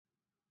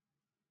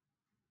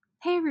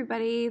Hey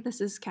everybody, this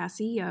is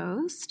Cassie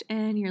Yost,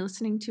 and you're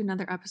listening to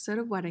another episode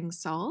of Wedding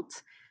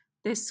Salt.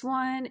 This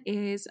one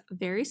is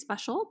very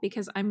special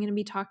because I'm going to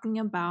be talking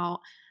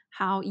about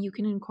how you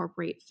can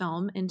incorporate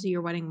film into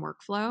your wedding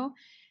workflow.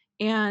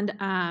 And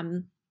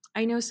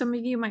I know some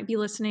of you might be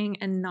listening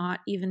and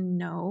not even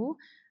know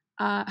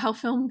how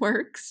film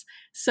works.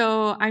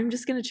 So I'm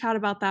just going to chat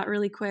about that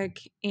really quick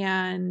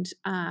and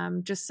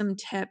just some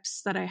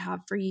tips that I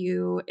have for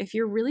you if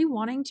you're really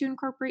wanting to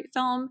incorporate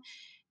film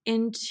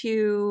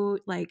into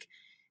like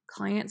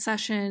client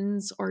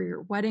sessions or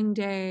your wedding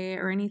day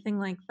or anything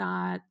like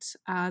that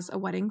as a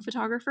wedding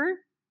photographer,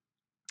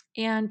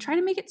 and try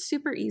to make it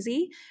super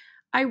easy.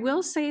 I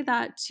will say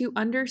that to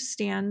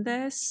understand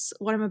this,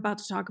 what I'm about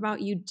to talk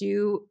about, you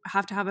do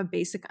have to have a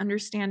basic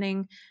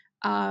understanding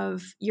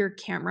of your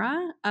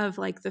camera, of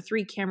like the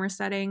three camera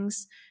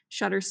settings: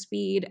 shutter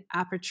speed,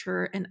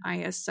 aperture, and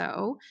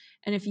ISO.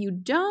 And if you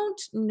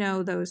don't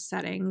know those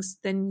settings,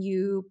 then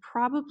you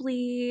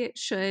probably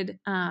should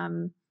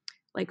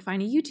like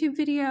find a YouTube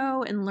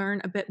video and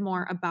learn a bit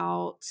more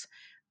about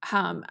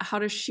how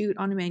to shoot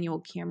on a manual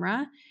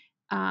camera,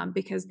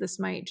 because this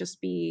might just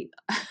be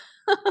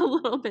a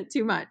little bit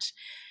too much.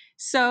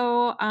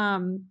 So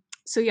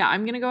yeah,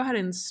 I'm going to go ahead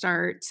and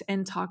start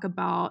and talk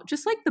about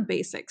just like the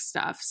basic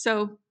stuff.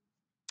 So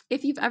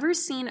if you've ever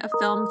seen a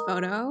film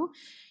photo,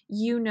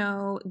 you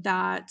know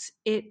that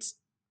it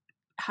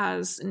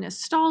has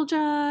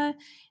nostalgia.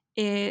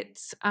 It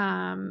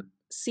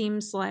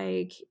seems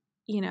like,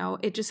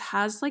 it just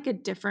has like a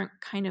different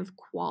kind of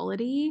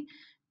quality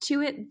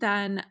to it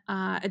than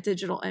a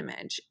digital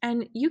image.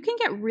 And you can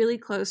get really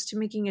close to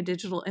making a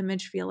digital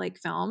image feel like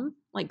film,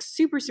 like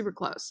super, super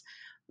close.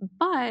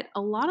 But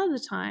a lot of the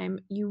time,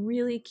 you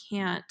really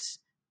can't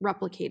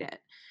replicate it.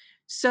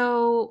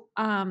 So,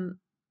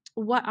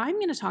 what I'm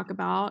going to talk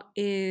about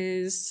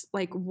is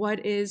like,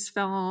 what is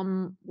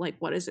film, like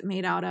what is it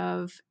made out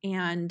of,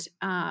 and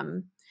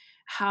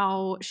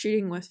how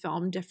shooting with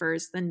film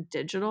differs than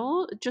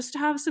digital, just to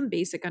have some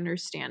basic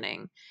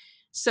understanding.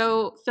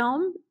 So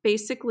film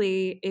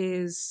basically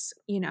is,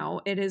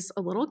 it is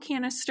a little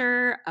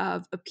canister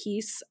of a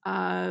piece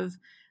of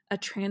a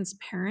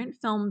transparent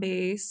film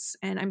base,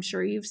 and I'm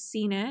sure you've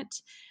seen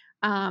it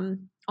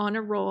on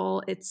a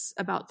roll. It's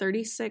about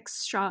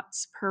 36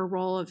 shots per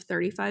roll of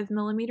 35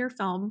 millimeter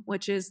film,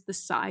 which is the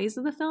size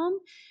of the film.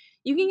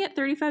 You can get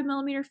 35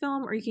 millimeter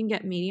film, or you can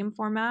get medium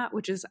format,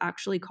 which is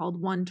actually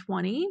called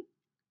 120.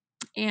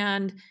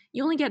 And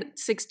you only get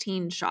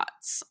 16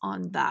 shots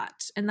on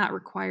that. And that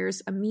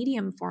requires a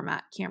medium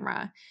format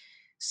camera.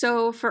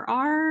 So for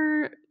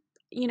our,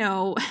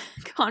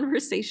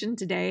 conversation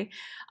today,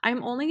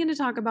 I'm only going to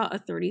talk about a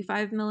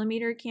 35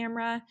 millimeter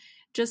camera,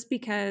 just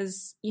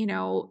because, you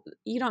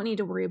don't need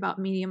to worry about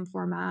medium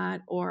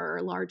format or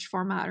large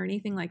format or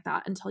anything like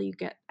that until you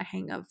get a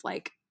hang of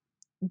like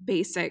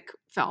basic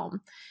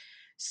film.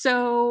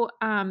 So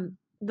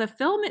the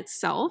film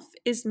itself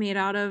is made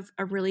out of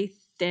a really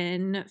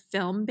thin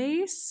film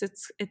base.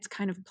 It's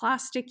kind of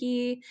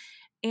plasticky.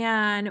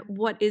 And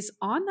what is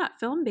on that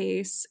film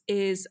base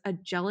is a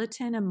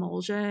gelatin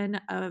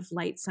emulsion of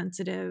light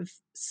sensitive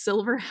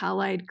silver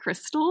halide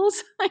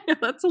crystals. I know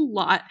that's a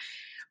lot,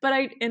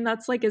 and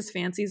that's like as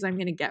fancy as I'm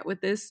going to get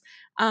with this.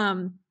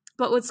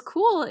 But what's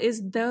cool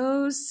is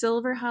those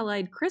silver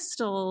halide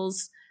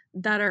crystals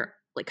that are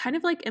like kind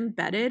of like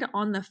embedded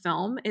on the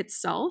film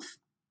itself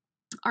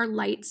are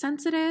light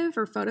sensitive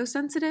or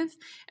photosensitive.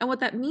 And what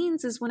that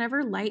means is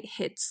whenever light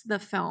hits the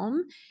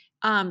film,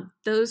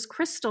 those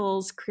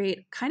crystals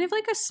create kind of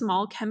like a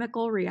small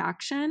chemical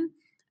reaction.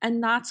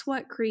 And that's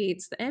what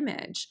creates the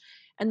image.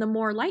 And the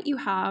more light you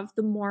have,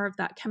 the more of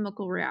that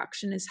chemical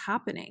reaction is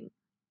happening.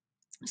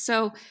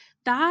 So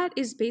that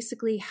is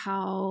basically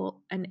how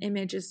an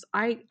image is.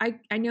 I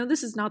know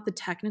this is not the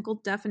technical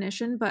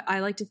definition, but I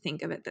like to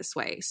think of it this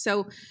way.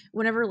 So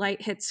whenever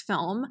light hits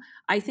film,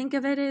 I think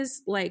of it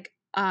as like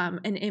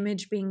an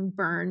image being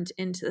burned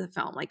into the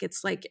film, like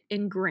it's like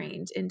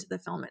ingrained into the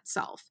film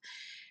itself.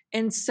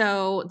 And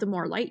so the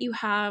more light you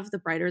have, the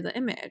brighter the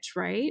image,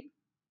 right?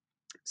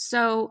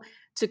 So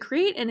to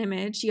create an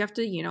image, you have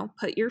to,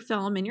 put your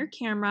film in your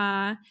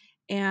camera,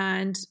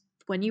 and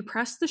when you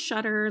press the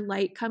shutter,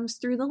 light comes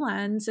through the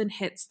lens and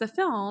hits the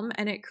film,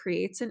 and it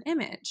creates an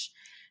image.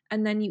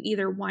 And then you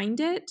either wind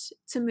it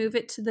to move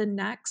it to the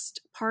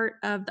next part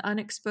of the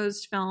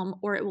unexposed film,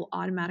 or it will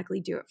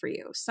automatically do it for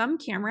you. Some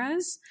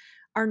cameras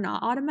are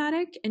not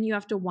automatic and you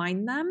have to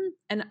wind them,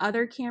 and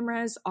other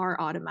cameras are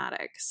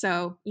automatic.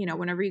 So,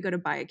 whenever you go to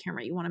buy a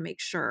camera, you want to make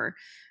sure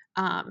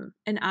and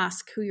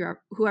ask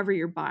whoever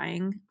you're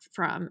buying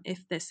from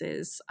if this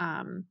is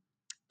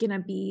gonna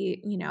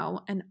be,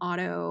 an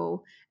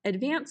auto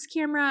advance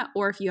camera,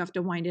 or if you have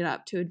to wind it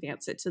up to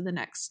advance it to the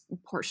next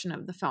portion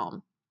of the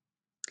film.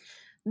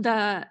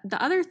 The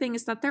other thing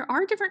is that there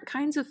are different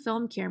kinds of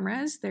film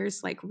cameras.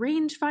 There's like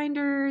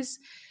rangefinders,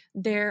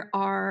 There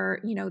are,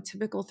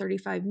 typical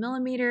 35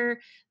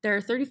 millimeter. There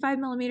are 35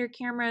 millimeter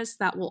cameras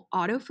that will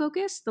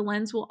autofocus. The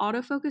lens will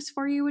autofocus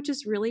for you, which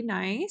is really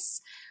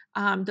nice.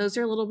 Those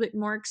are a little bit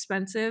more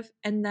expensive.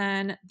 And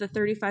then the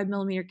 35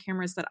 millimeter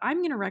cameras that I'm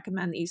going to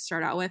recommend that you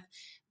start out with,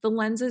 the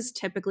lenses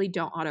typically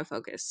don't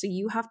autofocus. So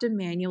you have to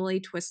manually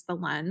twist the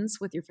lens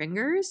with your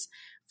fingers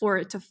for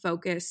it to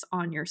focus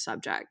on your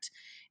subject.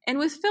 And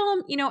with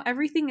film,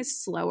 everything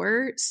is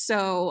slower.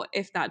 So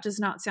if that does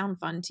not sound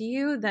fun to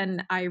you,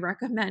 then I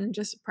recommend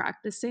just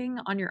practicing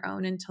on your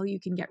own until you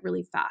can get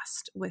really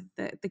fast with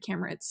the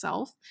camera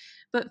itself.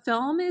 But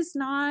film is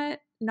not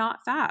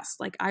fast.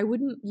 Like, I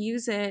wouldn't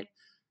use it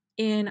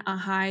in a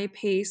high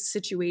pace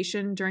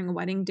situation during a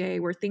wedding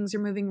day where things are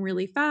moving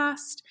really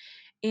fast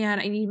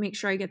and I need to make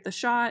sure I get the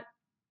shot.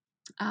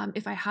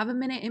 If I have a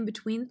minute in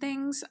between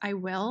things, I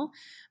will,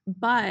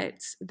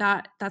 but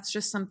that's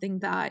just something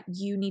that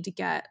you need to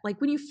get, like,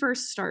 when you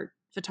first start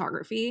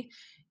photography,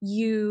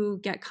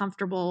 you get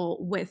comfortable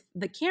with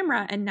the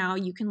camera, and now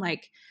you can,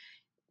 like,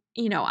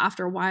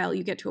 after a while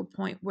you get to a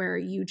point where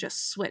you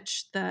just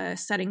switch the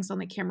settings on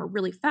the camera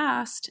really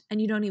fast and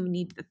you don't even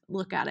need to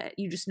look at it.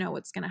 You just know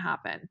what's going to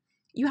happen.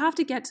 You have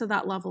to get to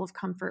that level of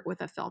comfort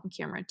with a film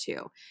camera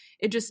too.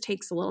 It just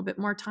takes a little bit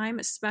more time,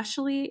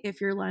 especially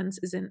if your lens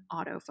is in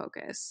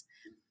autofocus.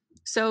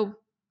 So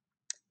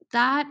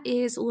that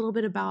is a little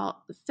bit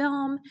about the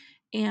film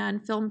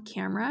and film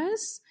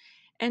cameras.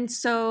 And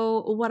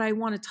so what I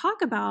want to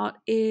talk about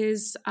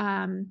is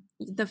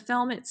the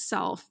film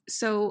itself.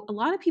 So a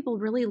lot of people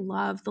really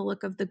love the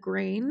look of the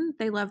grain.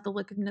 They love the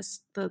look of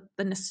the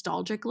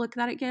nostalgic look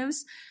that it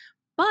gives.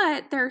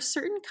 But there are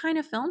certain kind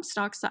of film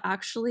stocks that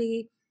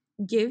actually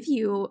give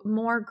you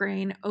more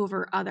grain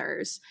over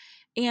others.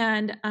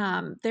 And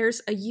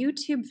there's a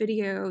YouTube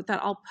video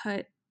that I'll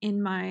put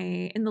in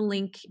the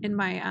link in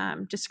my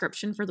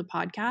description for the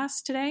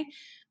podcast today,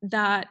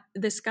 that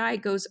this guy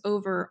goes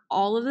over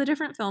all of the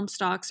different film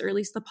stocks, or at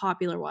least the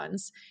popular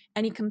ones,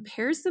 and he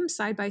compares them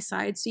side by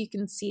side so you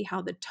can see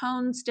how the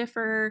tones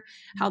differ,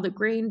 how the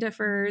grain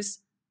differs.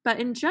 But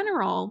in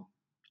general,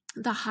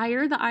 the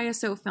higher the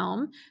ISO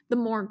film, the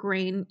more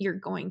grain you're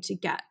going to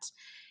get.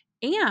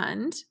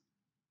 And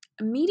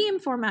a medium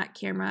format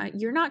camera,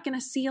 you're not going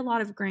to see a lot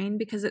of grain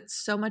because it's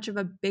so much of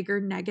a bigger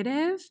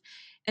negative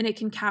and it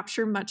can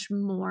capture much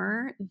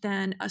more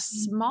than a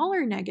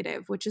smaller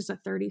negative, which is a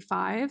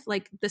 35.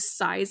 Like, the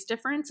size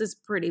difference is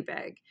pretty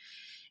big.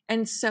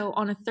 And so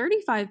on a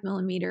 35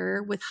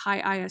 millimeter with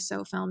high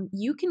ISO film,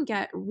 you can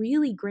get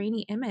really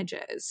grainy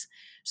images.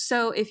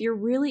 So if you're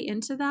really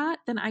into that,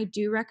 then I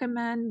do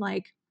recommend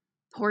like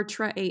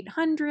Portra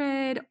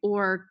 800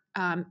 or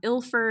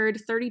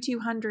Ilford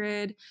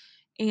 3200.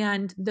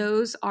 And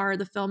those are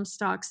the film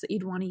stocks that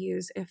you'd want to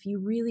use if you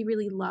really,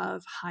 really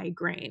love high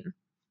grain.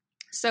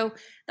 So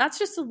that's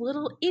just a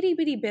little itty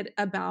bitty bit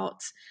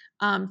about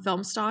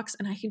film stocks.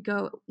 And I could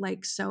go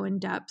like so in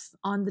depth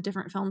on the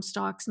different film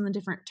stocks and the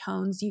different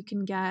tones you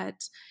can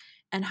get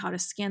and how to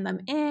scan them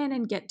in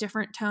and get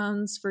different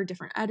tones for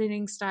different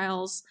editing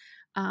styles.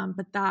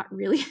 But that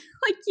really,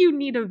 like, you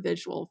need a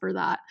visual for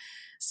that.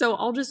 So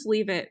I'll just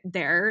leave it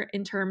there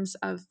in terms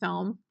of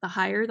film. The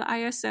higher the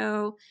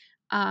ISO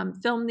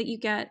film that you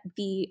get,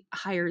 the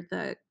higher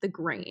the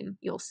grain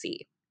you'll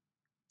see.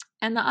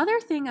 And the other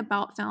thing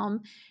about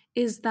film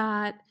is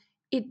that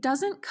it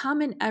doesn't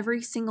come in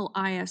every single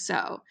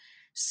ISO.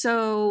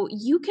 So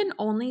you can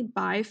only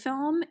buy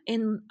film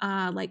in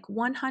like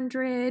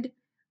 100,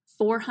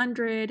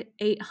 400,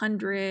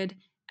 800,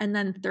 and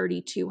then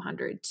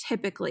 3200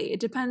 typically. It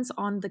depends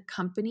on the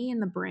company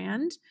and the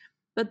brand,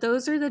 but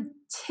those are the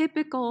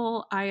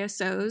typical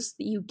ISOs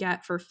that you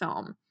get for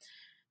film.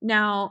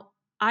 Now,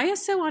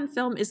 ISO on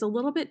film is a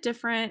little bit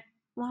different.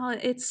 Well,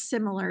 it's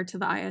similar to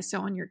the ISO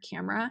on your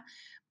camera,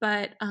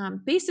 but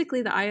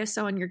basically the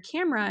ISO on your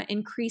camera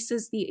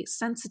increases the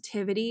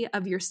sensitivity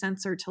of your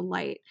sensor to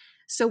light.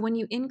 So when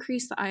you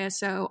increase the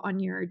ISO on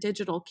your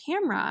digital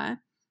camera,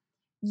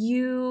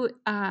 you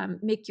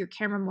make your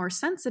camera more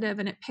sensitive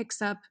and it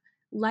picks up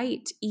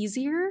light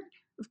easier.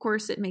 Of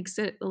course, it makes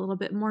it a little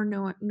bit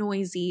more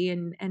noisy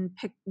and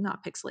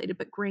not pixelated,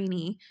 but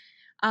grainy.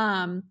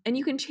 And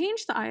you can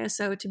change the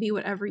ISO to be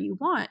whatever you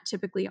want,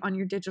 typically on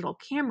your digital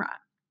camera.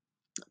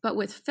 But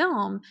with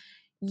film,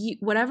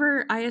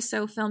 whatever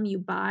ISO film you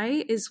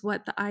buy is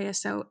what the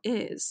ISO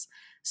is.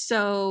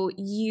 So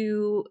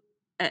you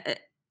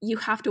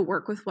have to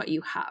work with what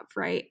you have,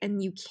 right?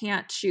 And you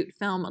can't shoot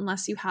film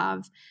unless you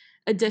have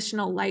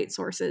additional light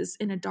sources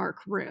in a dark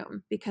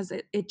room, because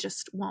it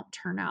just won't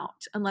turn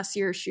out unless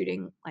you're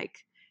shooting like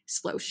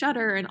slow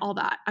shutter and all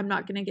that. I'm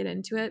not going to get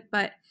into it,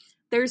 but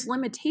there's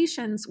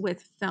limitations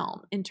with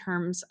film in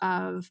terms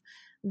of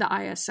the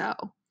ISO.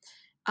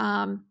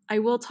 I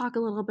will talk a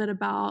little bit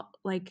about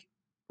like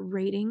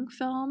rating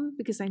film,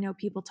 because I know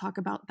people talk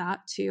about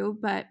that too.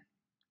 But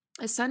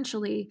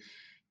essentially,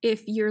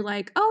 if you're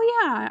like,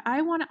 oh yeah,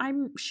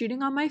 I'm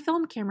shooting on my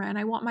film camera and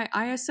I want my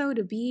ISO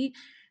to be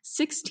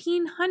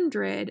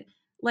 1600,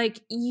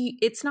 like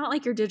it's not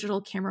like your digital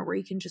camera where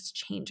you can just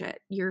change it.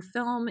 Your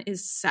film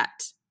is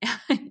set.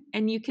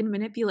 and you can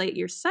manipulate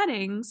your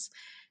settings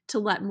to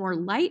let more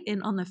light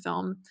in on the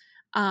film.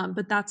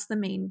 But that's the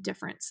main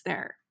difference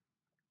there.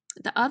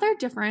 The other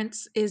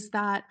difference is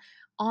that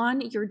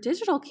on your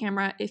digital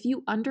camera, if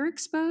you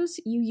underexpose,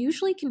 you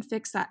usually can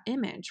fix that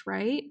image,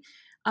 right?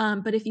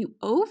 But if you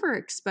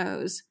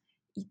overexpose,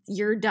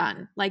 you're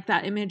done. Like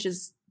that image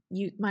is,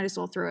 you might as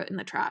well throw it in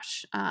the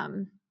trash.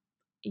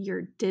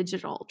 Your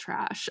digital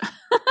trash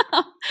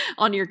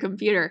on your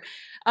computer.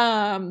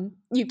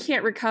 You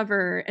can't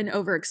recover an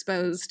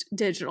overexposed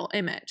digital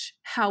image.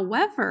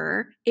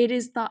 However, it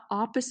is the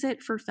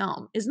opposite for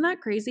film. Isn't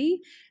that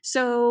crazy?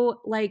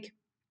 So, like,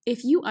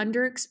 if you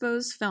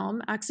underexpose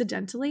film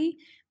accidentally,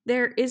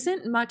 there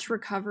isn't much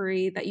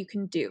recovery that you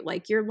can do.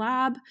 Like, your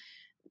lab,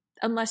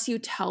 unless you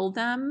tell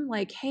them,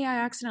 like, hey, I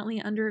accidentally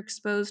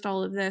underexposed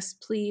all of this,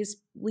 please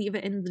leave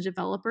it in the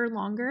developer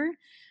longer,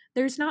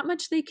 there's not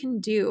much they can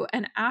do.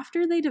 And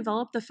after they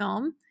develop the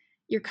film,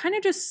 you're kind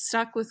of just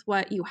stuck with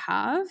what you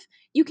have.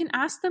 You can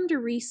ask them to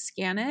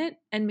rescan it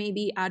and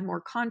maybe add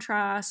more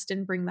contrast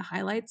and bring the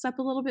highlights up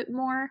a little bit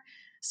more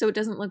so it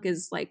doesn't look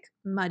as like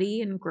muddy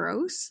and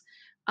gross.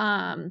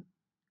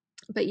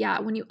 But yeah,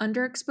 when you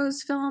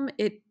underexpose film,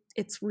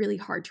 it's really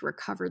hard to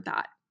recover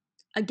that.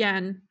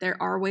 Again,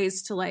 there are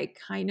ways to like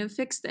kind of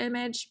fix the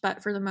image,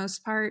 but for the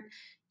most part,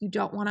 you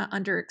don't want to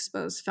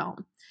underexpose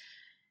film.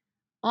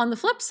 On the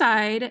flip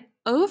side,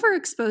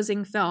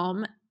 overexposing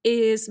film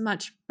is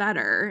much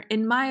better.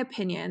 In my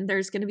opinion,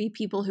 there's going to be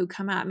people who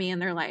come at me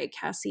and they're like,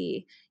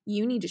 Cassie,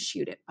 you need to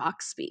shoot at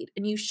box speed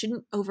and you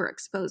shouldn't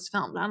overexpose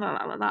film, blah, blah,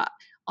 blah, blah, blah.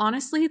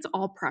 Honestly, it's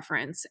all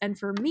preference. And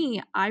for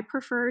me, I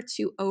prefer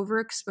to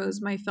overexpose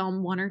my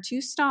film 1 or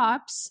 2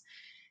 stops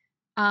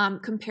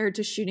compared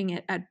to shooting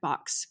it at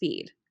box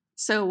speed.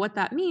 So what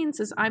that means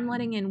is I'm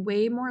letting in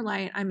way more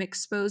light. I'm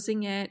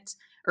exposing it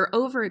or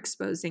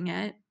overexposing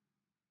it.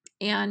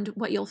 And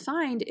what you'll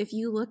find if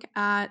you look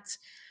at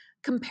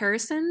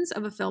comparisons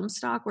of a film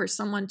stock where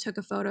someone took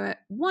a photo at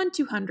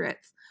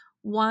 1/200th,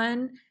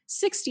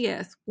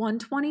 1/60th,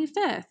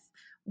 1/25th,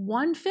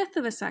 1/5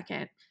 of a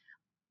second,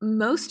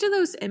 most of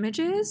those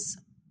images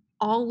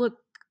all look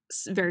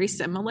very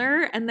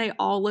similar and they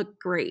all look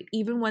great,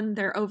 even when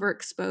they're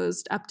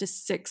overexposed up to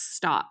 6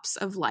 stops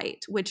of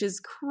light, which is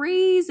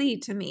crazy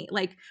to me.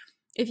 Like,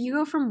 if you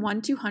go from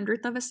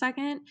 1/200th of a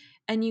second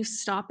and you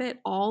stop it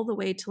all the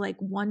way to like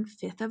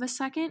 1/5 of a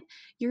second,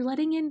 you're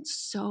letting in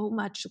so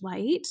much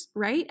light,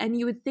 right? And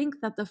you would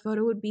think that the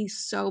photo would be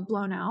so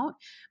blown out,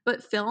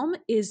 but film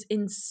is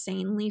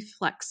insanely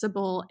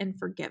flexible and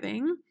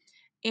forgiving.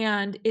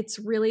 And it's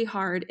really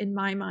hard in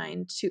my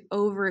mind to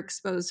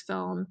overexpose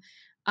film.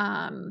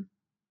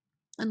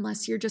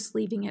 Unless you're just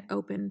leaving it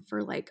open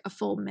for like a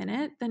full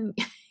minute, then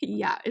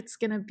yeah, it's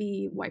going to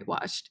be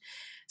whitewashed.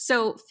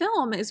 So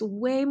film is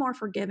way more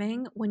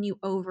forgiving when you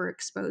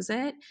overexpose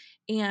it.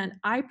 And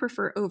I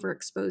prefer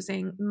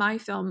overexposing my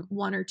film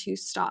 1 or 2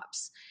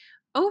 stops.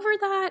 Over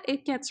that,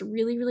 it gets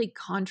really, really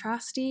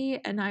contrasty.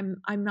 And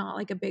I'm not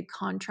like a big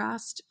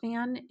contrast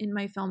fan in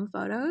my film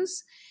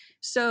photos.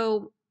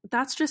 So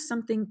that's just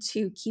something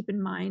to keep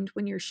in mind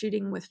when you're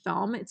shooting with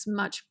film. It's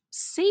much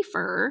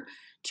safer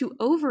to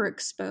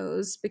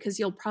overexpose because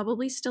you'll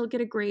probably still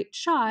get a great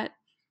shot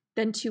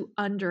than to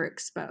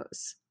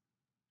underexpose.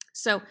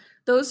 So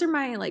those are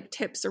my like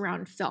tips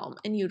around film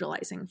and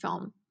utilizing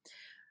film.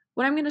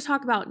 What I'm going to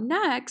talk about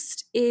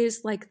next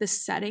is like the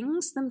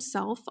settings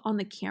themselves on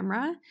the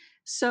camera.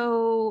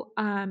 So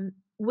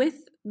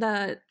with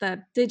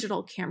the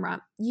digital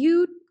camera,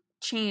 you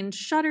change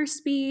shutter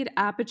speed,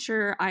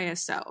 aperture,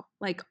 ISO.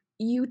 Like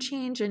you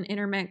change and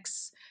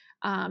intermix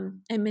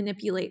and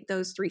manipulate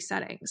those 3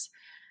 settings.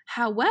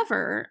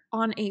 However,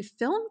 on a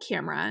film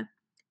camera,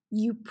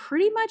 you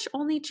pretty much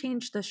only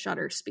change the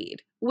shutter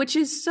speed, which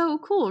is so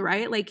cool,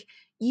 right? Like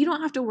you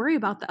don't have to worry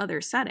about the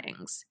other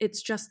settings.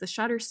 It's just the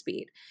shutter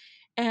speed.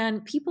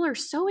 And people are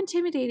so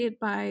intimidated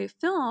by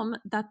film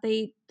that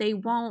they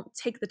won't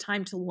take the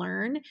time to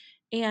learn.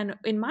 And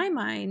in my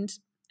mind,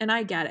 and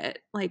I get it,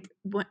 like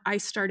when I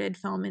started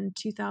film in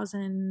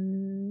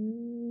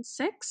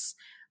 2006,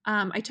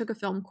 I took a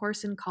film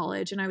course in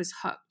college and I was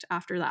hooked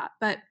after that.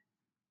 But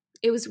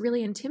it was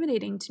really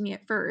intimidating to me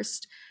at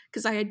first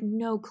because I had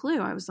no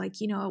clue. I was like,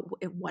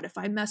 what if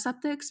I mess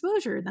up the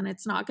exposure? Then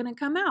it's not going to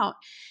come out.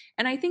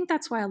 And I think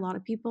that's why a lot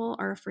of people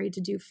are afraid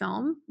to do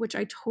film, which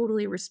I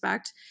totally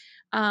respect.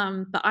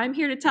 But I'm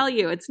here to tell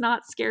you, it's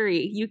not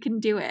scary. You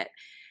can do it.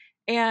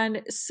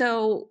 And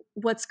so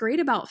what's great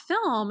about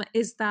film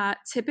is that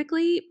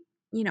typically,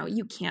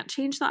 you can't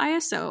change the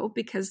ISO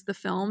because the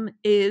film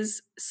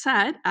is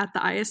set at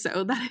the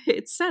ISO that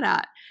it's set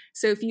at.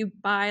 So if you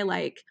buy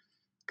like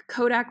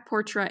Kodak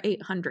Portra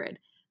 800,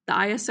 the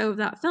ISO of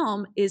that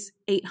film is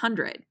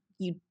 800.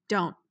 You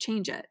don't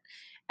change it.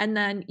 And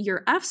then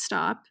your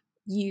f-stop,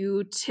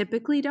 you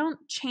typically don't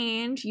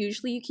change.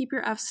 Usually you keep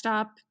your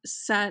f-stop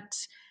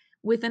set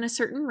within a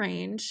certain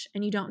range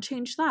and you don't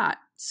change that.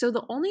 So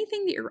the only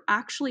thing that you're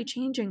actually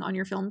changing on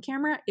your film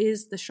camera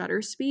is the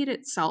shutter speed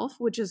itself,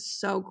 which is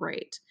so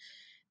great.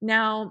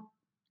 Now,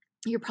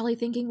 you're probably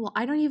thinking, well,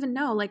 I don't even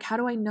know. Like, how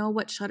do I know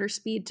what shutter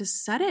speed to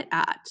set it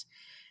at?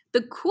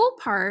 The cool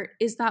part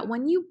is that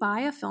when you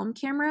buy a film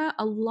camera,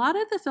 a lot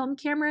of the film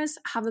cameras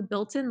have a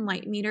built-in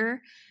light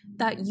meter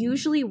that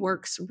usually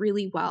works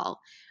really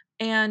well.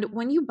 And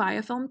when you buy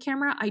a film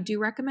camera, I do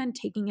recommend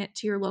taking it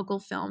to your local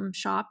film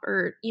shop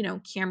or,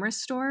 camera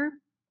store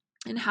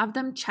and have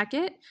them check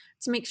it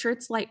to make sure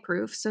it's light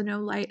proof so no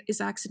light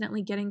is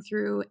accidentally getting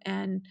through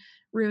and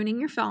ruining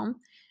your film.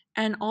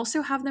 And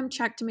also have them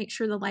check to make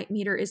sure the light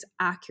meter is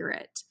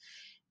accurate.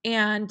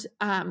 And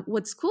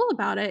what's cool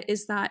about it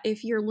is that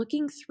if you're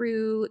looking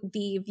through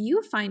the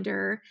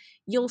viewfinder,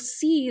 you'll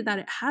see that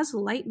it has a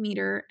light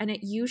meter and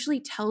it usually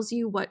tells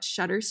you what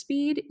shutter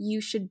speed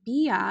you should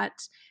be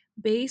at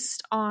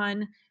based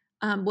on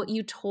what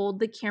you told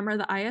the camera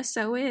the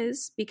ISO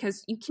is,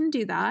 because you can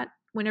do that.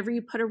 Whenever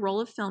you put a roll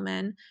of film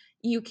in,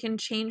 you can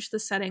change the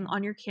setting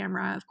on your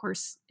camera. Of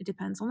course, it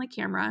depends on the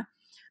camera,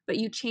 but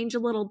you change a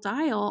little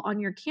dial on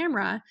your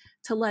camera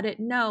to let it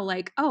know,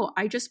 like, oh,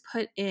 I just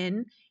put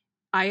in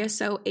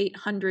ISO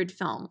 800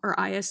 film or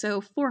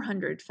ISO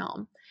 400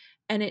 film.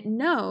 And it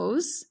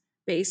knows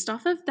based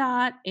off of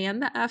that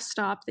and the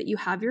f-stop that you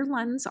have your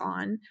lens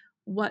on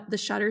what the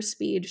shutter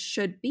speed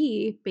should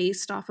be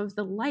based off of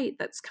the light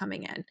that's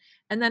coming in.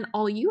 And then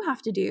all you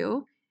have to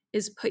do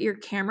is put your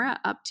camera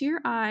up to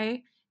your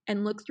eye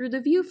and look through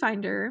the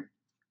viewfinder,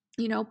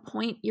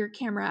 point your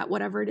camera at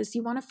whatever it is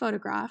you want to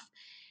photograph,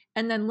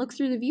 and then look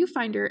through the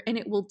viewfinder and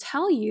it will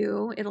tell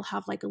you, it'll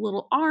have like a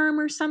little arm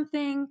or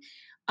something,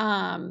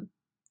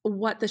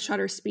 what the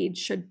shutter speed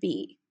should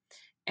be.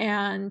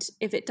 And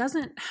if it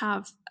doesn't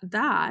have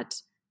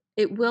that,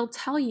 it will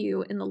tell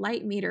you in the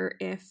light meter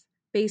if,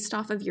 based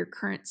off of your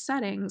current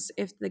settings,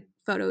 if the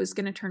photo is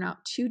going to turn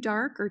out too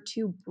dark or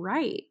too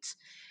bright.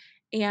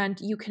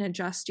 And you can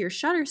adjust your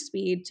shutter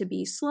speed to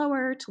be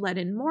slower to let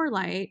in more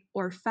light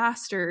or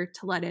faster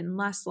to let in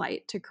less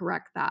light to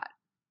correct that.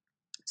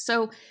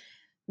 So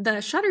the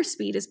shutter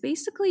speed is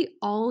basically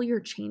all you're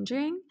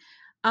changing.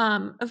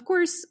 Of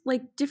course,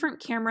 like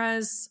different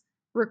cameras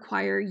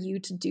require you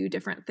to do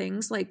different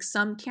things. Like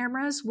some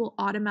cameras will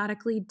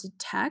automatically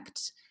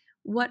detect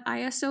what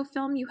ISO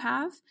film you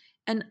have,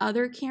 and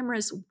other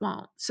cameras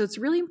won't. So it's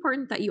really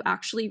important that you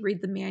actually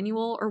read the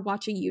manual or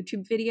watch a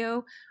YouTube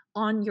video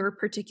on your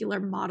particular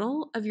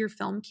model of your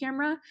film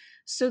camera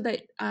so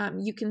that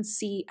you can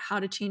see how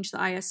to change the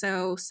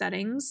ISO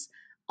settings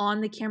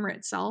on the camera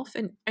itself.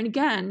 And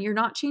again, you're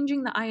not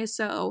changing the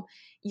ISO,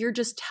 you're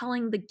just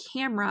telling the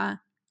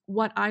camera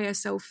what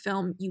ISO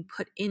film you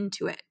put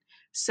into it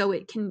so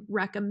it can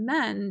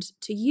recommend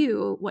to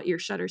you what your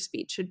shutter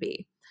speed should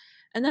be.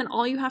 And then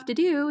all you have to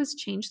do is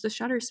change the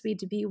shutter speed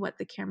to be what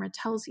the camera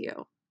tells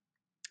you.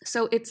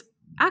 So it's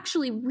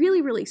actually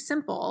really, really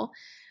simple,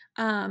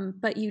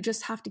 but you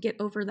just have to get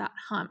over that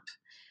hump.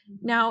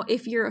 Now,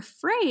 if you're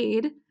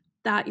afraid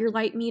that your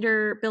light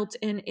meter built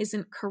in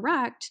isn't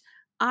correct,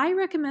 I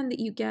recommend that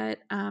you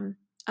get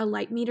a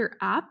light meter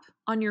app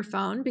on your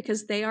phone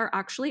because they are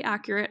actually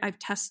accurate. I've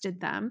tested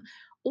them.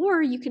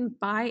 Or you can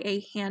buy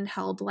a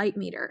handheld light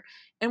meter.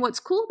 And what's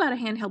cool about a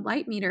handheld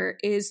light meter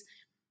is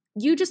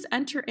you just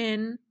enter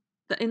in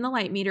the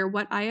light meter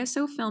what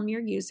ISO film you're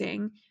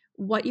using,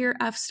 what your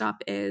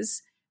f-stop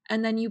is,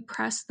 and then you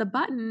press the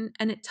button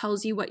and it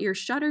tells you what your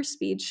shutter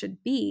speed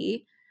should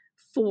be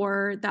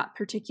for that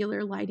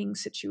particular lighting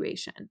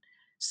situation.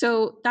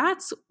 So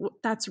that's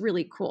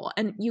really cool.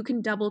 And you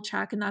can double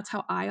check, and that's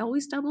how I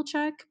always double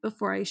check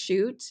before I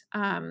shoot.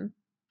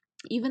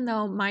 Even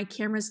though my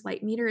camera's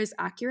light meter is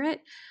accurate,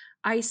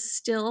 I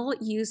still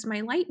use my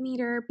light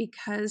meter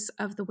because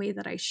of the way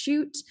that I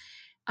shoot.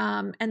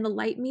 And the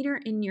light meter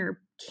in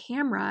your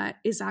camera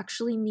is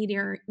actually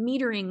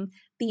metering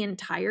the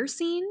entire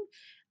scene.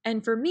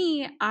 And for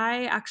me,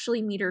 I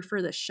actually meter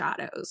for the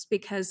shadows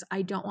because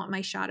I don't want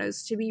my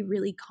shadows to be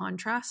really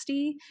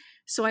contrasty.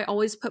 So I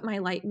always put my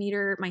light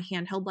meter, my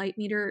handheld light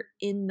meter,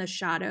 in the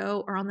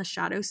shadow or on the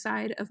shadow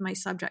side of my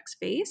subject's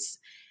face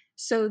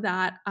so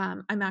that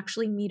I'm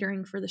actually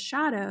metering for the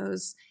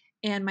shadows,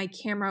 and my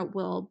camera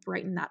will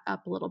brighten that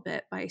up a little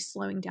bit by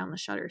slowing down the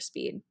shutter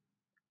speed.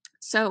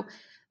 So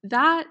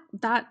that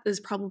is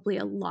probably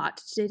a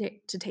lot to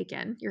take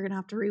in. You're going to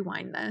have to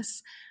rewind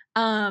this.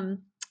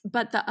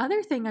 But the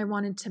other thing I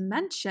wanted to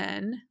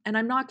mention, and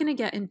I'm not going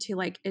to get into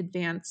like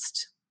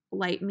advanced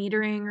light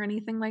metering or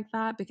anything like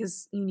that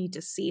because you need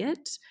to see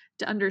it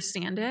to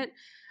understand it.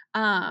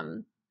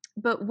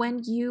 But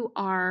when you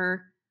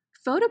are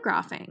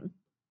photographing,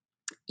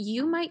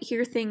 you might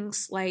hear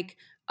things like,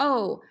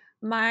 oh,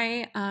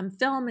 my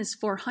film is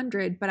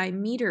 400, but I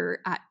meter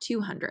at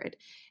 200.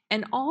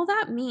 And all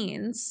that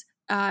means,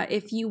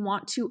 if you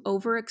want to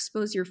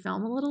overexpose your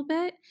film a little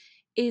bit,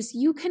 is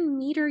you can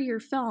meter your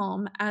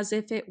film as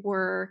if it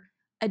were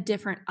a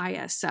different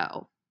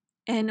ISO.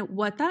 And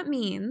what that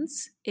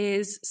means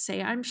is,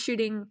 say I'm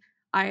shooting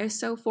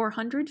ISO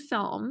 400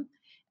 film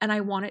and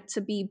I want it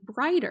to be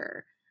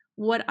brighter.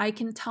 What I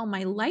can tell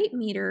my light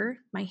meter,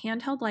 my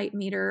handheld light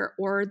meter,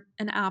 or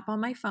an app on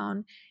my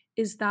phone,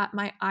 is that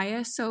my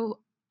ISO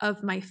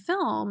of my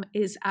film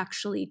is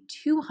actually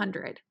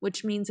 200,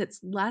 which means it's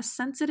less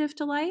sensitive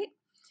to light.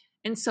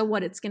 And so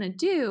what it's going to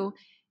do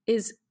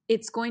is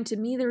it's going to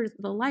meter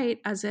the light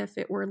as if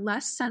it were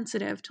less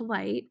sensitive to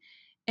light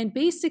and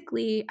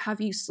basically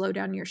have you slow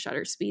down your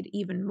shutter speed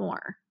even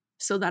more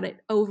so that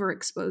it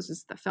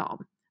overexposes the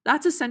film.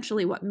 That's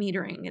essentially what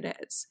metering it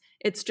is.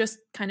 It's just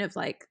kind of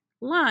like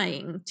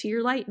lying to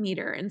your light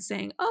meter and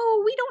saying,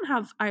 oh, we don't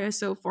have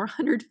ISO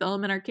 400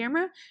 film in our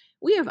camera.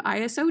 We have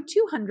ISO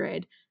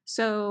 200.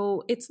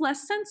 So it's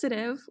less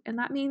sensitive, and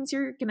that means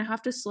you're going to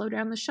have to slow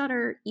down the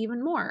shutter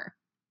even more.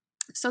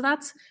 So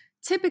that's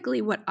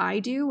typically what I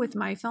do with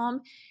my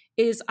film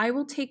is I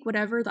will take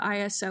whatever the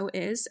ISO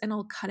is and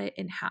I'll cut it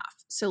in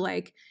half. So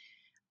like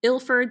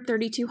Ilford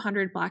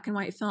 3200 black and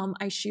white film,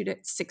 I shoot at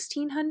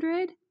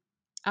 1600.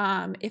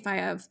 If I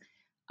have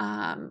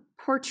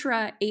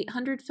Portra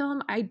 800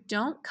 film, I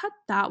don't cut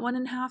that one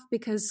in half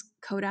because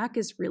Kodak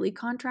is really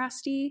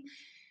contrasty.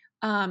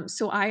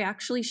 So I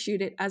actually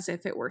shoot it as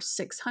if it were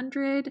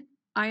 600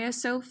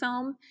 ISO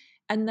film.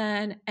 And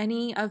then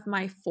any of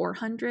my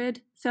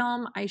 400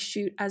 film, I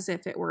shoot as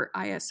if it were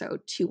ISO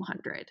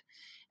 200.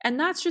 And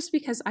that's just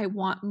because I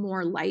want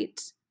more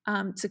light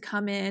to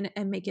come in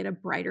and make it a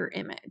brighter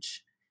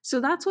image. So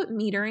that's what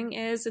metering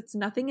is. It's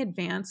nothing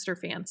advanced or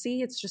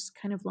fancy. It's just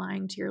kind of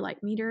lying to your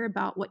light meter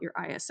about what your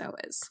ISO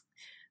is.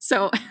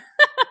 So,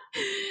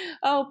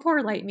 oh,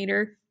 poor light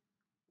meter.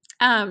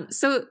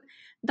 So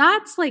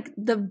that's like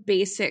the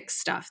basic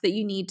stuff that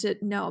you need to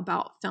know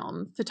about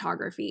film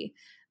photography.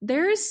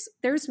 There's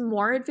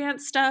more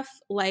advanced stuff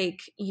like,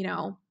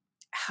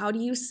 how do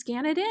you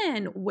scan it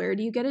in? Where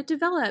do you get it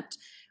developed?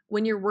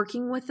 When you're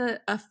working with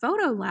a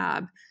photo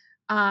lab,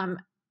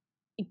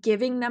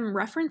 giving them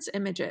reference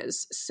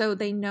images so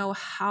they know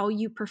how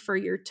you prefer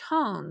your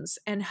tones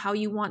and how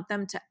you want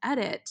them to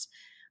edit.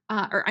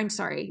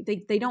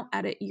 They don't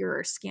edit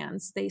your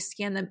scans. They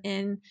scan them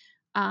in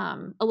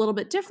a little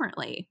bit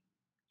differently.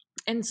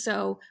 And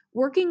so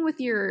working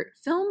with your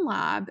film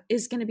lab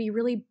is going to be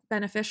really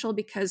beneficial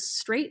because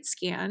straight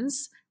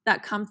scans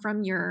that come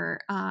from your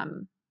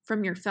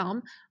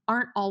film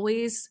aren't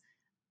always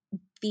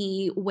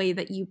the way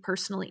that you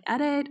personally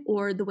edit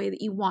or the way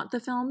that you want the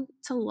film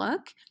to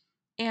look.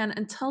 And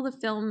until the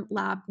film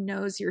lab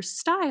knows your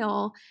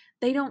style,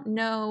 they don't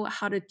know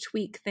how to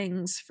tweak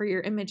things for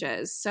your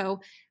images.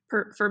 So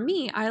for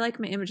me, I like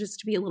my images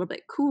to be a little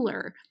bit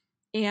cooler,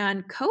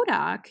 and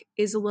Kodak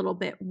is a little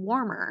bit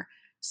warmer.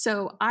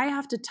 So I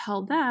have to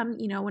tell them,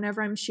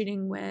 whenever I'm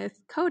shooting with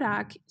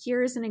Kodak,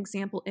 here's an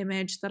example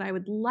image that I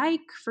would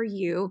like for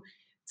you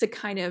to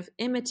kind of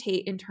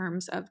imitate in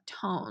terms of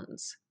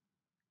tones.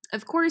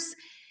 Of course,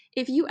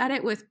 if you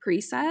edit with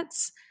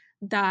presets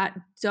that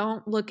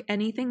don't look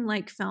anything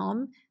like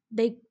film,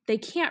 they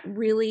can't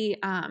really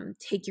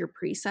take your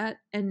preset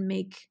and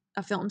make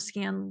a film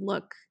scan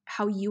look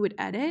how you would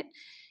edit.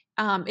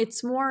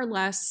 It's more or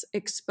less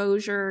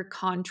exposure,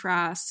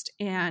 contrast,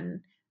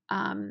 and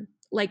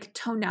like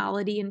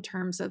tonality in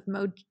terms of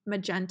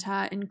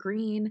magenta and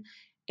green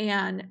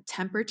and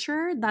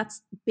temperature.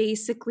 That's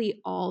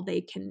basically all they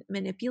can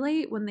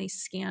manipulate when they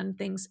scan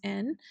things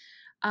in.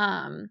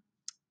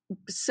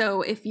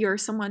 So if you're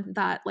someone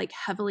that like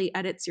heavily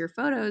edits your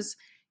photos,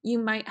 you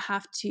might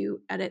have to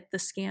edit the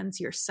scans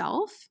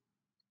yourself,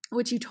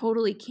 which you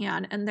totally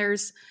can. And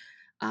there's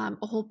a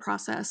whole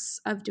process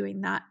of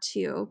doing that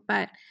too.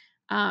 But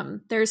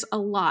there's a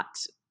lot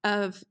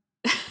of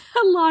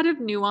a lot of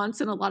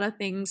nuance and a lot of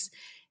things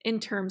in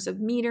terms of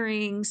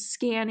metering,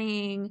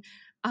 scanning,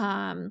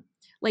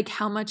 like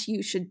how much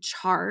you should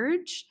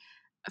charge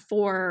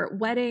for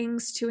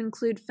weddings to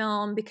include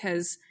film,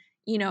 because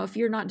if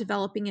you're not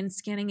developing and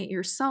scanning it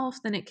yourself,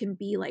 then it can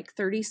be like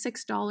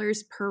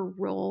 $36 per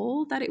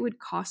roll that it would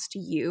cost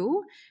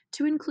you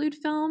to include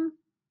film.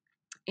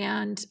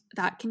 And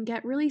that can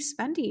get really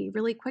spendy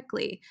really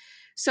quickly.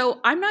 So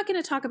I'm not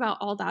going to talk about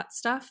all that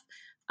stuff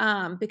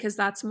because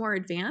that's more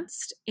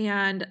advanced.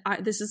 And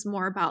this is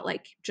more about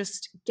like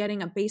just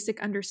getting a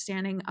basic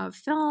understanding of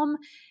film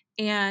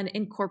and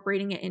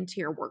incorporating it into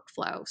your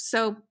workflow.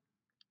 So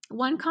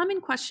one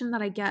common question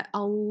that I get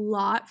a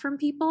lot from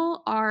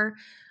people are,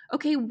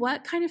 okay,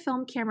 what kind of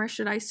film camera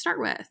should I start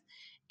with?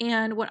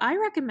 And what I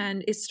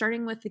recommend is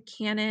starting with the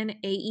Canon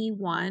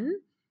AE1.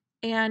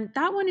 And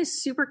that one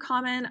is super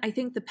common. I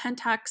think the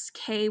Pentax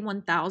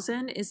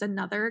K1000 is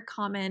another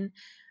common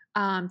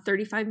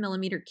 35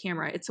 millimeter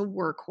camera. It's a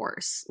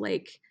workhorse,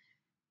 like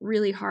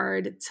really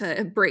hard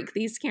to break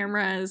these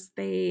cameras.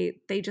 They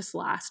just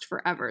last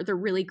forever. They're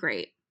really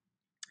great.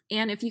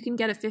 And if you can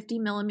get a 50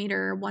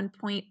 millimeter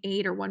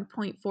 1.8 or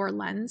 1.4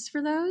 lens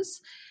for those,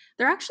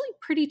 they're actually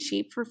pretty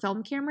cheap for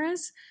film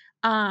cameras.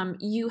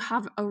 You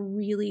have a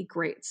really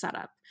great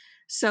setup.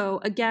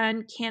 So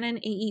again, Canon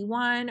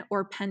AE1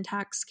 or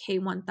Pentax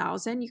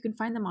K1000, you can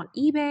find them on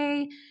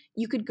eBay.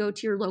 You could go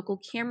to your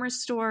local camera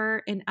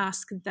store and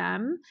ask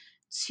them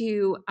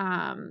to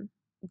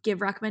give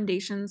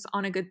recommendations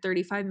on a good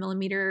 35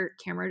 millimeter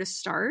camera to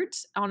start.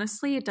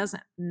 Honestly, it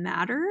doesn't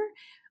matter.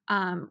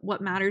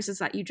 What matters is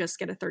that you just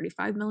get a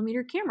 35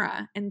 millimeter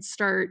camera and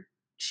start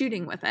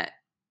shooting with it.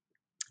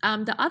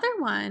 The other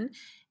one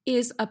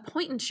is a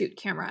point and shoot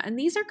camera. And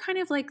these are kind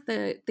of like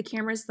the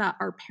cameras that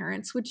our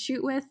parents would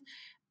shoot with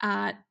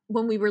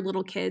when we were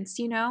little kids,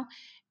 you know,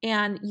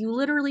 and you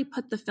literally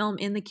put the film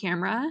in the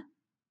camera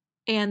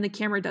and the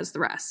camera does the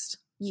rest.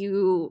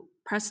 You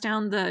press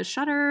down the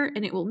shutter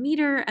and it will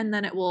meter, and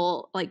then it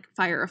will like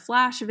fire a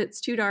flash if it's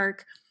too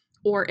dark,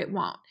 or it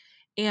won't.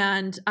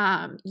 And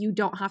you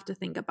don't have to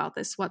think about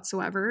this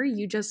whatsoever.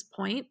 You just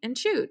point and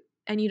shoot,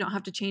 and you don't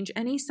have to change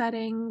any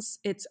settings.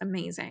 It's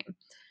amazing.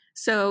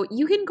 So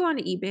you can go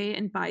onto eBay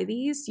and buy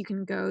these. You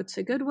can go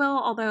to Goodwill,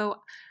 although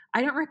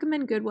I don't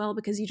recommend Goodwill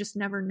because you just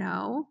never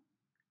know.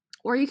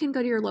 Or you can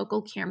go to your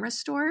local camera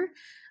store.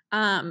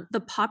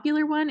 The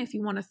popular one, if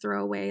you want to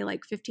throw away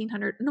like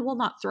 $1,500, no, well,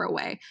 not throw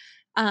away.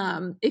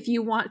 If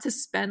you want to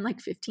spend like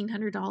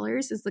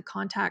 $1,500, is the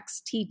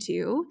Contax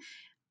T2.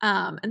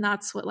 And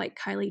that's what like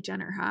Kylie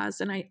Jenner has.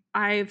 And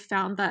I've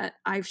found that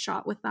I've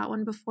shot with that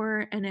one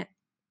before, and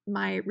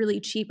my really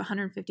cheap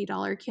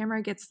 $150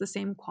 camera gets the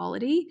same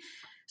quality.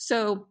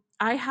 So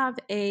I have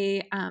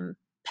a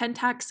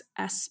Pentax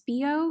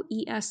Espio,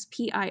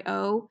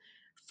 Espio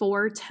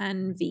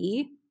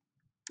 410V.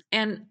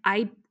 And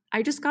I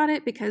just got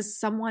it because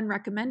someone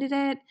recommended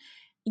it.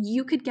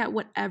 You could get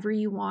whatever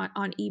you want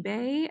on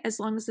eBay as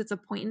long as it's a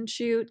point and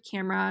shoot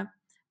camera,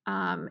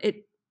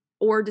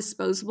 or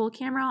disposable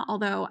camera.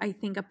 Although I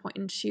think a point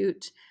and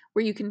shoot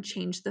where you can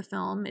change the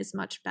film is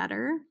much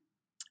better.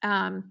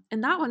 And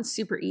that one's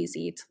super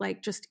easy to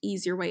like just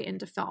ease your way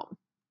into film.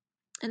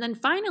 And then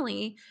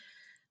finally,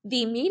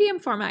 the medium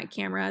format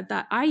camera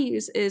that I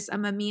use is a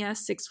Mamiya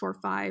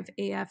 645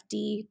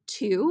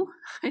 AFD2.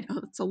 I know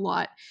that's a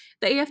lot.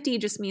 The AFD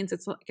just means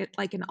it's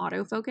like an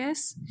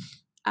autofocus.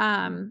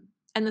 And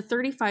the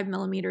 35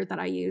 millimeter that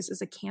I use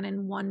is a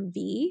Canon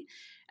 1V.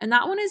 And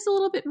that one is a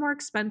little bit more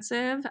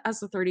expensive as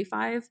the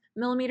 35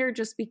 millimeter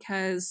just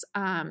because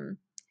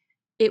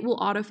it will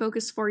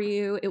autofocus for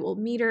you. It will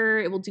meter.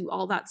 It will do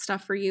all that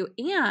stuff for you.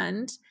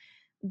 And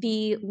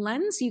the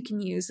lens you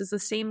can use is the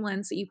same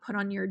lens that you put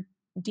on your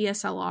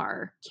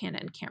DSLR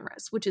Canon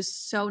cameras, which is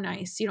so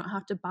nice. You don't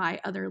have to buy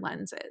other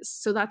lenses.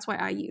 So that's why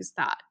I use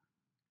that.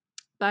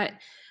 But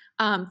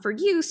for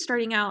you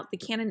starting out, the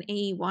Canon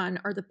AE1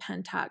 or the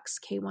Pentax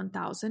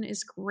K1000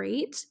 is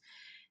great.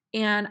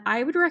 And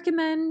I would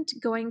recommend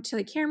going to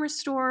the camera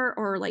store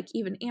or like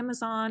even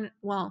Amazon.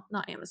 Well,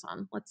 not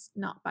Amazon. Let's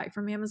not buy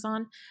from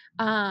Amazon.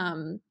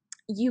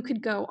 You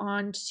could go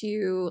on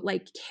to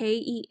like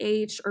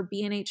KEH or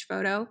B&H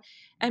Photo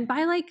and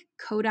buy like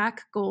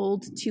Kodak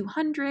Gold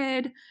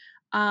 200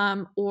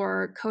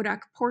 or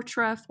Kodak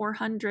Portra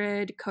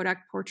 400,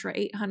 Kodak Portra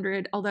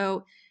 800.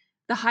 Although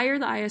the higher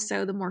the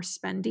ISO, the more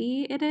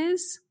spendy it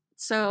is.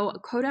 So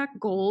Kodak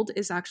Gold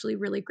is actually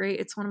really great.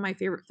 It's one of my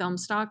favorite film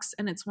stocks,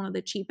 and it's one of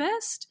the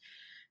cheapest.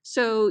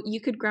 So you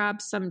could grab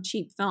some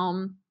cheap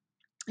film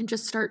and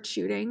just start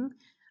shooting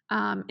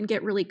and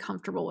get really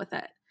comfortable with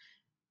it.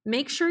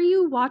 Make sure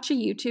you watch a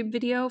YouTube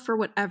video for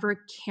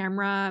whatever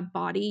camera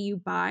body you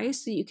buy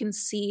so you can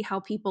see how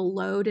people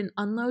load and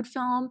unload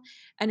film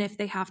and if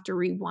they have to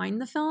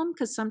rewind the film,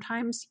 because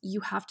sometimes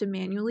you have to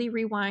manually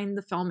rewind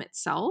the film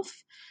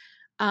itself,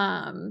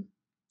 and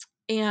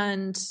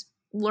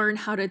learn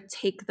how to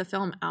take the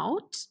film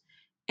out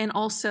and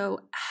also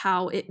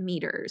how it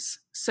meters.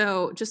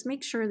 So just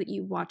make sure that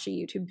you watch a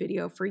YouTube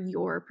video for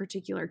your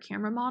particular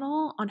camera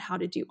model on how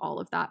to do all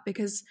of that,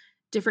 because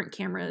different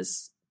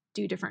cameras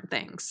do different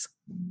things.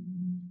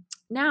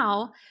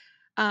 Now,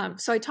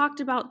 so I talked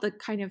about the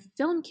kind of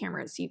film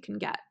cameras you can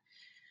get.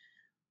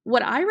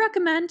 What I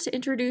recommend to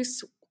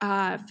introduce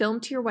film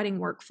to your wedding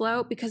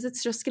workflow, because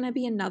it's just going to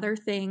be another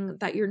thing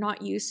that you're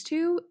not used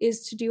to,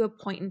 is to do a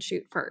point and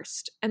shoot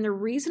first. And the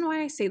reason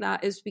why I say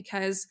that is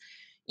because,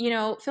 you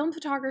know, film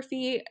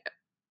photography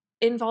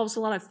involves a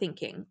lot of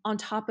thinking on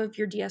top of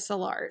your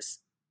DSLRs.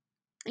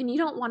 And you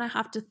don't want to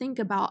have to think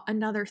about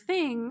another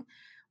thing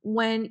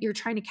when you're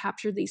trying to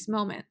capture these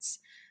moments.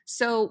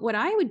 So what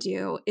I would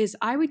do is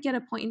I would get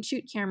a point and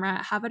shoot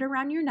camera, have it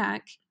around your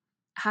neck,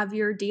 have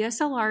your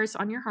DSLRs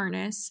on your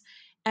harness,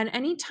 and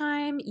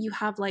anytime you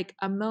have like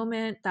a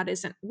moment that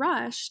isn't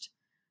rushed,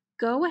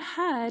 go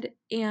ahead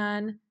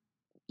and,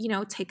 you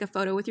know, take a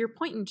photo with your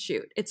point and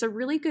shoot. It's a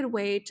really good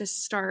way to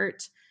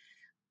start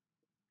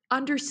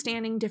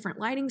understanding different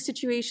lighting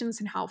situations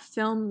and how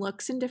film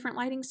looks in different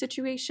lighting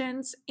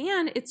situations.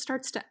 And it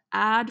starts to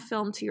add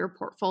film to your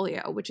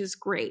portfolio, which is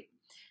great.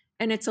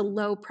 And it's a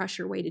low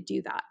pressure way to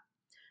do that.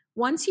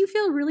 Once you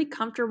feel really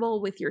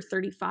comfortable with your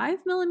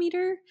 35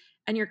 millimeter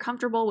and you're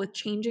comfortable with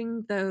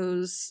changing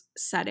those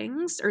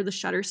settings or the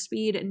shutter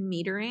speed and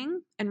metering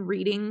and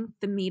reading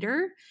the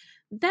meter,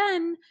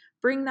 then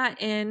bring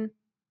that in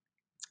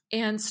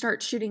and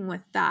start shooting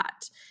with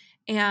that.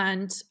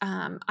 And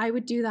I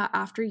would do that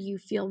after you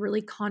feel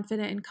really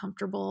confident and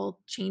comfortable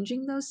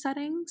changing those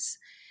settings.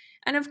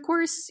 And of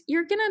course,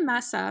 you're going to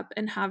mess up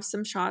and have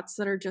some shots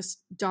that are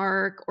just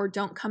dark or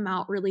don't come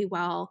out really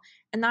well.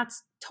 And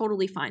that's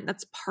totally fine.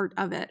 That's part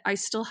of it. I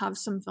still have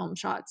some film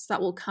shots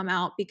that will come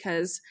out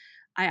because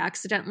I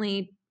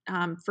accidentally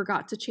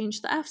forgot to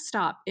change the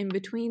f-stop in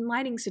between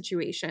lighting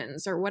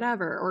situations or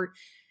whatever. Or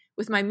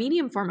with my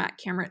medium format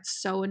camera,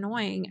 it's so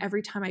annoying.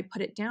 Every time I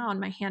put it down,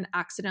 my hand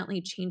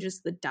accidentally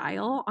changes the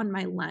dial on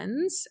my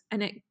lens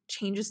and it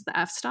changes the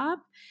f-stop.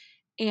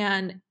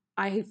 And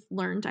I've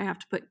learned I have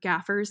to put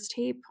gaffer's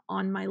tape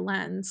on my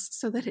lens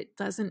so that it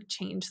doesn't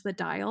change the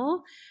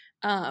dial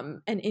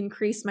and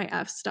increase my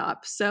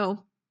f-stop.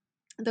 So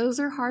those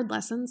are hard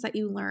lessons that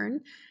you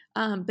learn,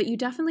 but you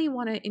definitely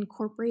want to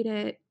incorporate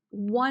it.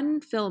 One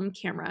film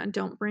camera,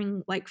 don't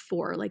bring like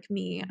 4 like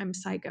me, I'm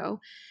psycho.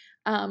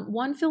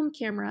 One film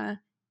camera,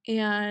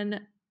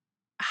 and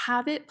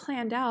have it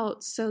planned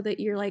out so that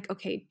you're like,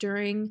 okay,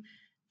 during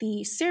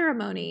the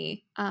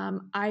ceremony,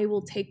 I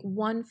will take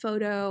one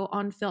photo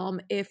on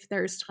film if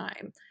there's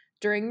time.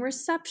 During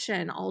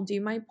reception, I'll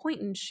do my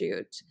point and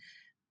shoot.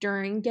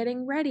 During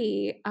getting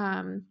ready,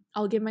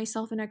 I'll give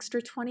myself an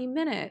extra 20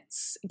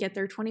 minutes, get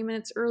there 20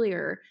 minutes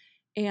earlier,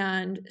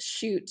 and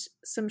shoot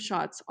some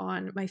shots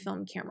on my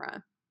film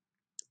camera.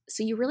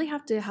 So you really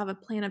have to have a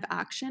plan of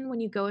action when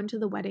you go into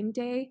the wedding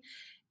day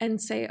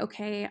and say,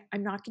 okay,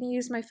 I'm not going to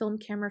use my film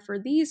camera for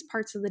these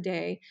parts of the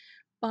day,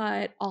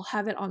 but I'll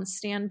have it on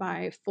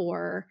standby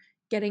for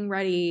getting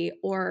ready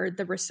or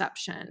the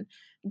reception,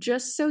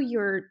 just so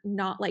you're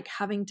not like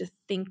having to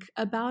think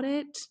about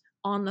it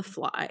on the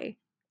fly,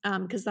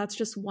 because that's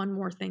just one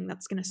more thing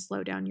that's going to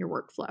slow down your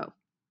workflow.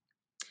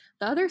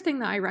 The other thing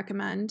that I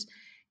recommend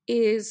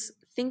is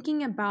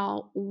thinking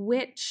about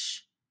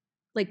which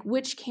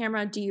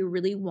camera do you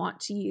really want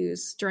to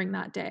use during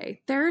that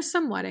day. There are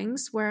some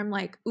weddings where I'm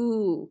like,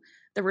 ooh,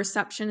 the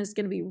reception is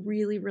going to be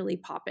really, really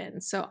poppin'.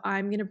 So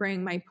I'm going to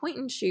bring my point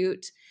and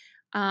shoot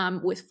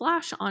with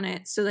flash on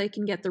it so they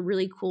can get the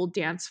really cool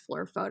dance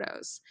floor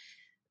photos.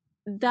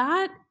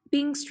 That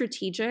being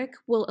strategic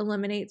will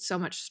eliminate so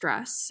much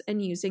stress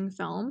and using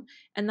film.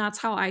 And that's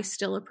how I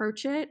still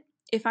approach it.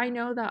 If I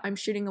know that I'm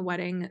shooting a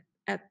wedding,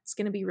 it's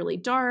going to be really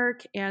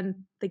dark and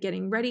the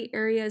getting ready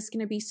area is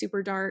going to be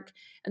super dark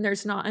and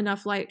there's not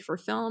enough light for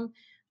film,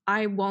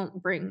 I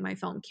won't bring my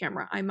film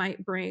camera. I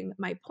might bring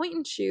my point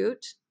and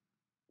shoot,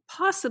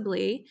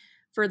 possibly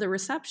for the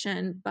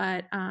reception,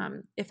 but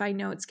if I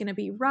know it's going to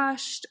be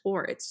rushed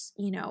or it's,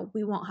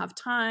 we won't have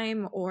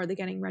time or the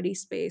getting ready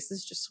space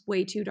is just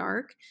way too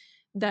dark,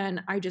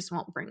 then I just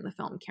won't bring the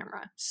film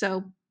camera.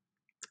 So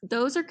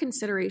those are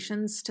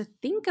considerations to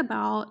think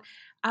about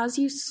as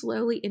you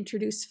slowly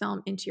introduce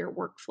film into your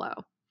workflow.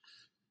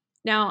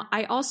 Now,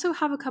 I also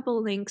have a couple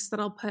of links that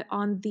I'll put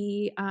on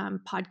the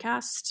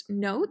podcast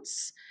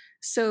notes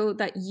so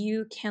that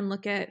you can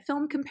look at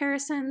film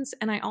comparisons.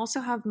 And I also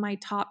have my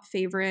top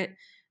favorite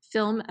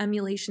film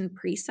emulation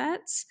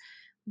presets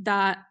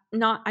that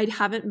I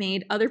haven't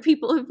made, other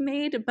people have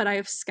made, but I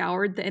have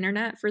scoured the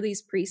internet for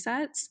these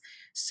presets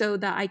so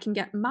that I can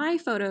get my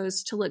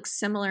photos to look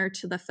similar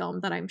to the film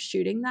that I'm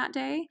shooting that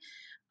day.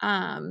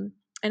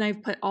 And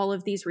I've put all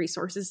of these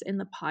resources in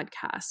the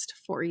podcast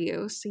for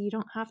you so you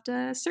don't have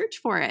to search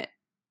for it.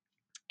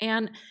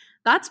 And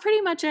that's pretty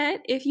much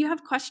it. If you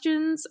have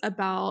questions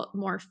about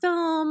more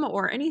film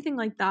or anything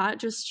like that,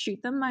 just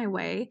shoot them my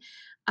way.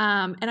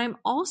 And I'm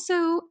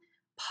also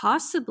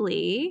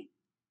possibly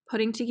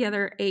putting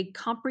together a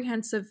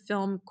comprehensive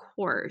film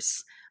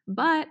course,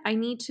 but I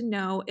need to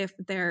know if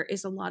there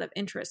is a lot of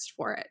interest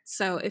for it.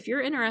 So if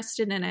you're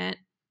interested in it,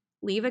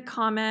 leave a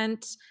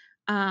comment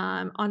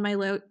on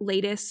my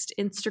latest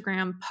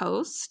Instagram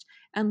post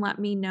and let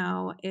me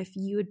know if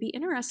you would be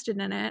interested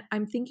in it.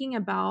 I'm thinking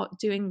about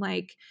doing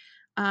like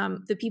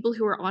the people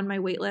who are on my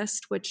wait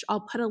list, which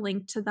I'll put a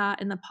link to that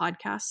in the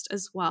podcast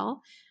as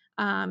well.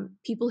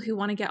 People who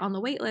want to get on the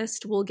wait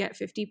list will get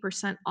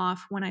 50%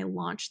 off when I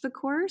launch the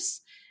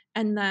course.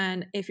 And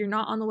then if you're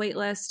not on the wait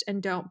list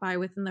and don't buy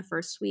within the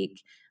first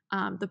week,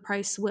 the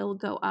price will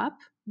go up.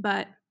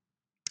 But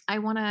I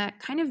want to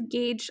kind of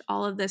gauge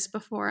all of this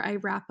before I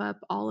wrap up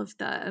all of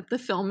the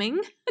filming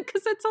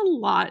because it's a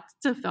lot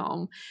to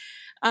film,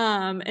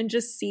 and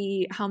just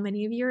see how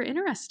many of you are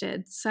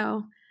interested.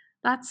 So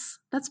that's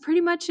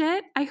pretty much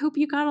it. I hope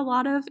you got a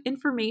lot of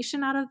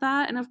information out of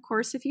that. And of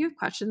course, if you have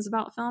questions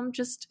about film,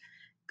 just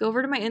go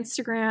over to my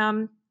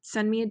Instagram,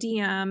 send me a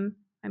DM.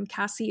 I'm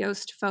Cassie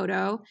Yost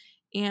Photo,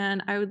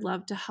 and I would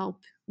love to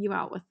help you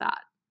out with that.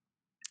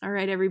 All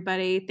right,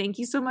 everybody. Thank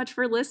you so much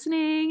for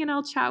listening, and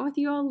I'll chat with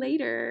you all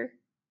later.